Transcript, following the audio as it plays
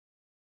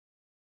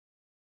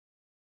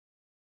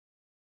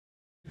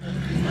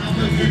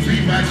could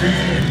be my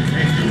dad.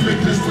 And you look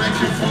just like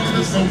your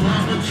father, so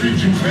mama treat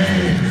you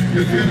bad.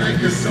 You feel like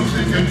you're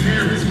something your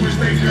parents wish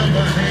they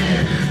never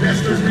had.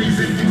 That's the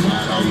reason you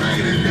out all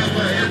night and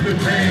never ever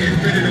bad.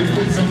 Ready to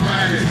put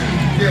somebody.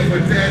 Yeah,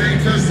 but that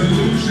ain't the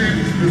solution.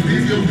 Cause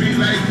then you'll be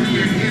like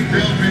me and end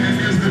up in an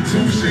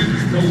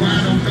institution. No, I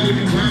don't know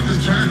you, I'm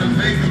just trying to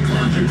make a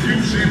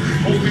contribution.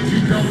 Hoping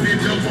you don't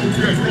end up on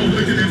death row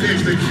looking at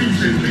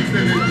execution.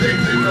 Leaving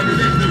injection or an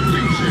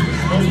execution.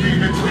 Or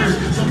even worse,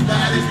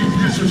 somebody you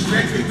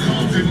disrespected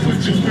comes and put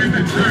you in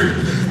the dirt.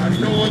 I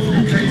know if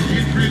you can't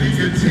get rid of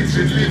your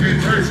tension, living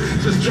hurts.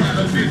 Just try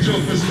to vent your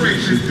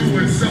frustration,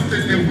 doing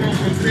something that won't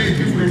prepare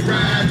you to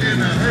ride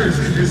in a hearse.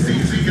 It's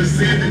easier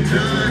said than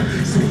done.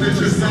 Soon as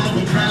you solve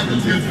a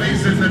problem, you're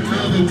facing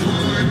another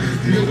one.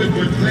 Deal with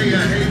one player,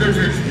 hater,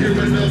 and hear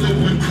another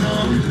one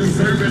come.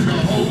 Deserving the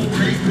whole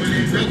cake, but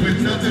end up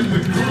with nothing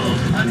but crumbs.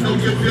 I know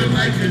you feel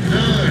like you're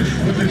done,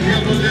 but the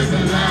devil is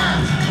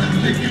alive.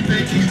 If you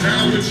think he's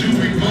down with you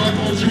and God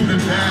wants you to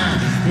die,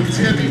 well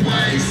tell me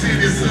why he sent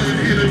his son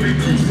here to be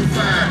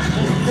crucified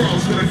on the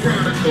cross with a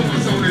crown of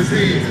thorns on his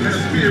head and a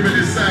spirit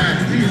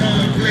inside. He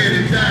hung,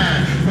 bled, and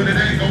died, but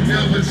it ain't gonna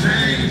never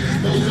change.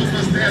 Those of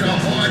us that are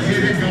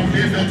hard-headed gon'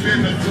 end up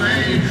in the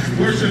flame,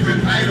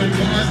 worshiping idol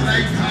gods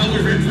like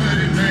power and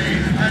money,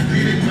 man. I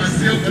did it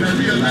myself, but I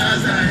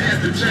realized I had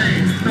to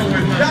change,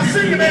 knowing my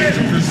people won't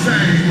do the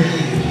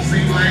same.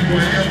 Seem like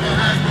wherever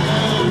I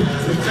go,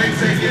 the fake's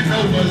taking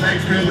over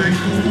like feeling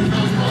cool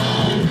no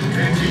more.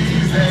 And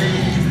these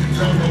days,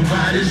 don't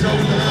nobody show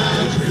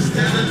love.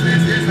 Instead of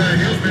lending a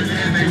helping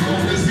hand, they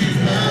wanna see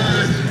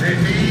blood. And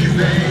these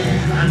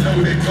days, I know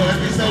that God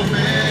be so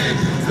mad.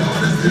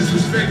 Daughters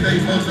disrespect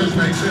they mothers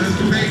like sons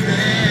do they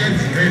dad.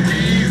 And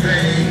these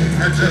days,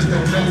 I just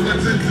don't know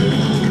what to do.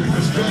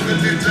 I'm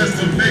struggling just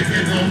to make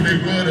it home.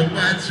 What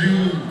about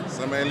you?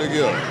 So man, look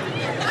here.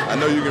 I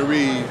know you can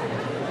read.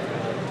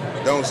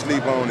 Don't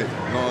sleep on it.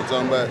 You know what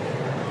I'm talking about?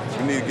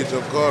 You need to get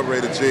your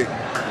carburetor checked.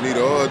 You need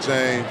an oil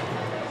change.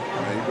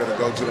 Man, you better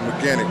go to the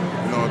mechanic.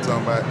 You know what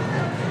I'm talking about?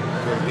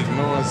 Because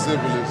ignoring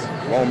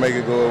syphilis won't make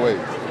it go away.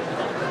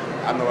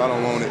 I know I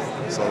don't want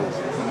it, so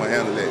I'm gonna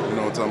handle that. You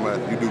know what I'm talking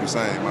about? You do the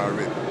same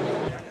already.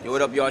 Yo,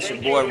 what up, y'all? It's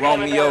your boy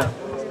Romeo.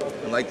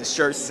 And like the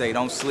shirt say,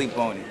 don't sleep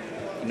on it.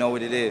 You know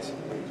what it is.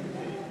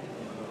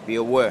 Be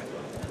aware.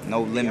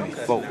 No limit,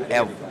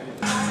 forever.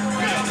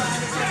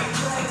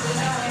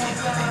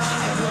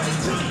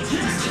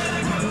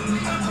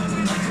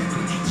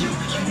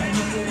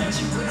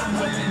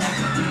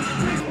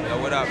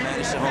 Yo, what up, man?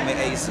 It's your homie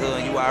Ace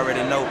Hood. You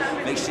already know.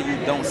 Make sure you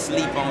don't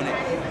sleep on it.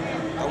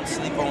 Don't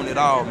sleep on it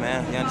all,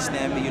 man. You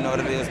understand me? You know what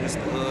it is,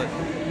 Mr. Hood.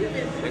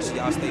 Make sure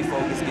y'all stay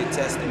focused, get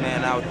tested,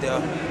 man, out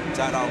there.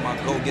 Shout out all my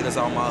go-getters,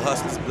 all my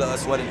hustlers, blood,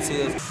 sweat, and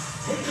tears.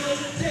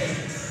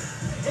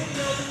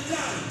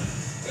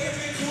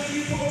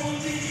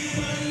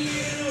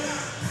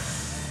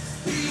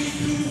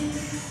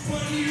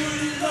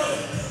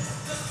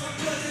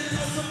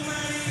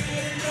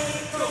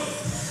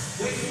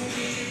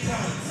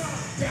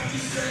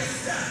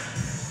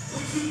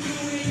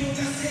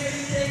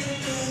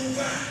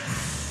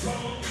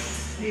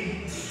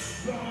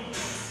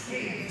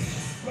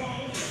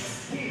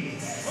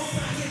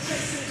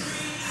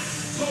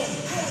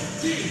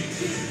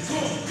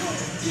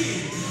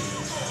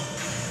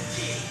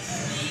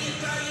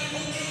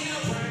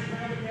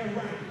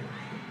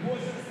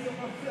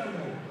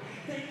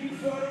 Thank you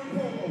for the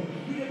promo.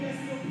 We the best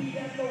be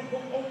that logo.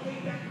 Okay,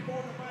 back and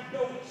forth on my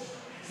doge.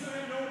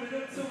 Sign on to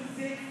them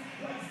 2-6.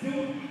 Like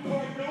dude,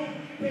 Cardinal,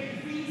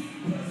 babies,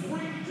 plus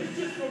ring.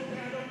 Just go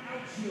down, I'm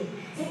out here.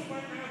 Talk my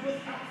nine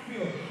with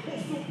outfield.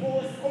 Most of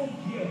boys, oh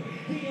yeah.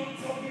 He I'm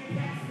talking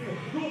Paxfield.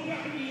 Look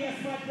at me as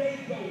my day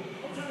go.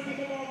 I'm trying to get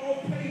them all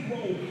on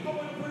payroll. I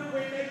want to put her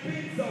in that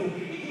benzo.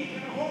 It get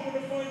kind of hard when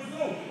the funds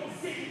low. I'm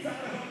sick and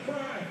tired of her.